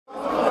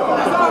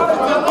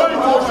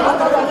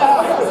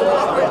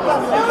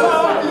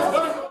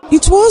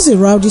was a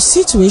rowdy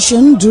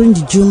situation during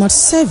the Jumat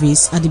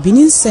service at the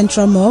Benin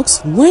Central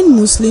Mosque when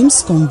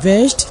Muslims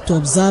converged to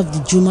observe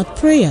the Jumat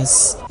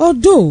prayers.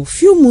 Although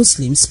few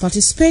Muslims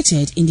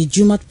participated in the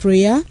Jumat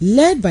prayer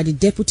led by the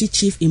Deputy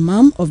Chief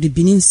Imam of the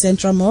Benin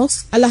Central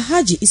Mosque,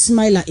 Alhaji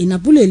Ismaila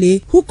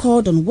Enabulele, who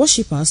called on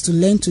worshippers to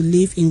learn to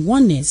live in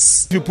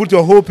oneness. If you put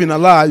your hope in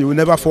Allah, you will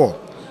never fall.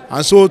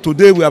 And so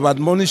today we have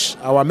admonished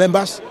our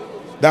members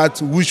that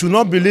we should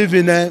not believe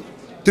in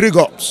 3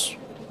 gods,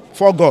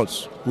 4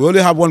 gods. We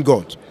only have one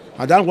God,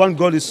 and that one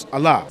God is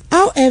Allah.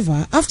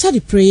 However, after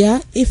the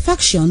prayer, a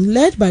faction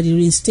led by the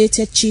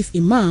reinstated Chief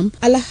Imam,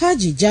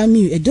 Alhaji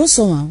Jamiu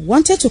Edosomwan,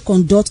 wanted to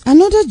conduct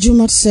another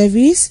Jumat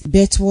service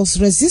but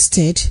was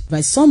resisted by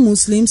some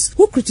Muslims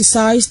who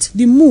criticized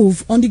the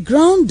move on the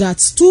ground that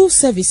 2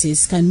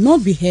 services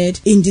cannot be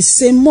held in the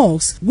same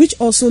mosque, which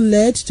also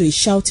led to a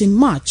shouting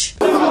match.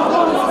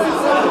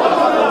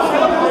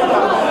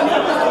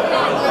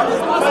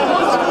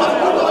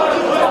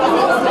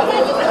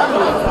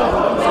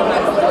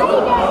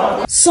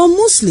 Some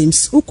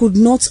Muslims who could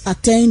not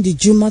attend the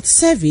Jumat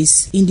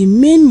service in the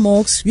main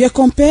mosque were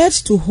compelled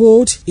to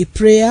hold a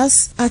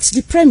prayers at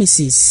the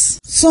premises.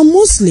 Some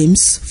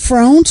Muslims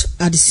frowned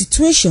at the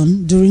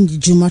situation during the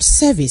Jumat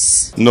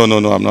service. No,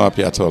 I'm not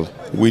happy at all.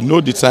 We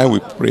know the time we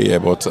pray,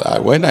 but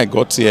when I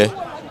got here,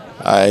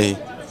 I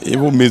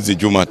even missed the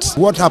Jumat.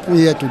 What happened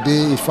here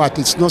today, in fact,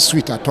 it's not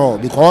sweet at all,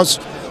 because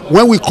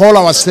when we call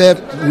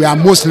ourselves, we are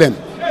Muslim.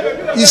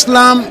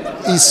 Islam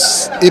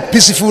is a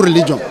peaceful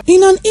religion.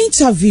 In an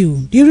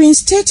interview, the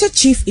reinstated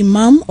Chief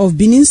Imam of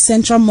Benin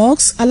Central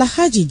Mosque,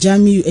 Alhaji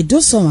Jamiu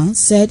Edosomwan,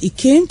 said he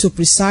came to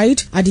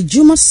preside at the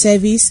Jumat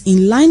service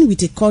in line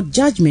with a court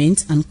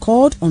judgment and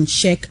called on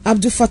Sheikh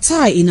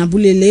Alhaji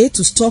Enabulele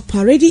to stop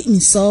parading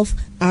himself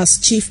as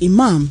Chief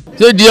Imam.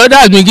 So the order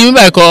has been given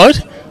by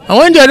court, and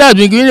when the order has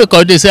been given by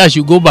court, they say I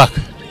should go back.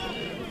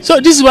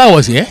 So this is why I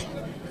was here.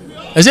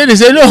 They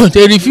said no,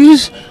 they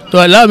refuse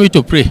to allow me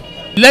to pray.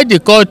 Let the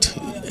court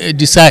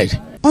decide.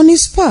 On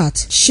his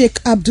part, Sheikh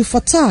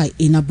Alhaji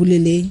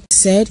Enabulele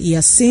said he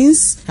has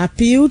since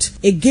appealed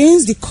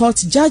against the court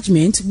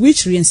judgment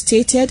which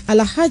reinstated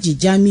Alhaji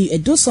Jamiu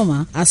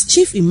Edosomwan as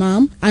Chief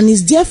Imam and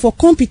is therefore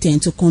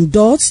competent to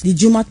conduct the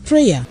Jumat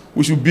prayer.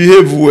 We should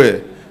behave well.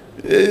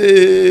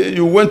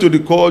 You went to the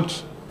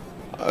court,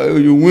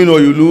 you win or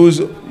you lose,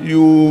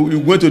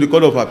 you went to the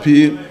court of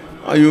appeal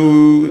and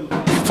you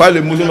file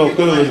a motion of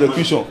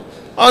execution.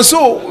 And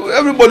so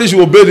everybody should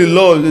obey the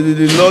law,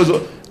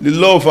 the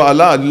law of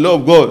Allah, the law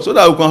of God, so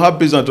that we can have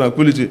peace and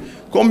tranquility.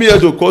 Come here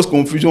to cause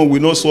confusion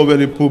will not solve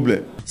any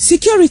problem.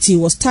 Security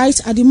was tight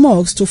at the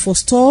mosque to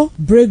forestall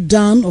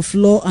breakdown of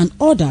law and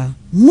order.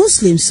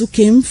 Muslims who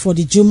came for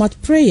the Jumat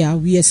prayer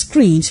were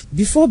screened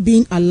before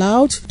being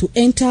allowed to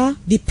enter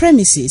the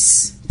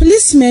premises.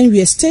 Policemen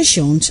were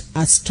stationed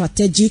at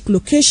strategic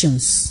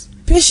locations.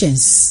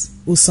 Patience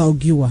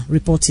Osarogiuwa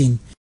reporting.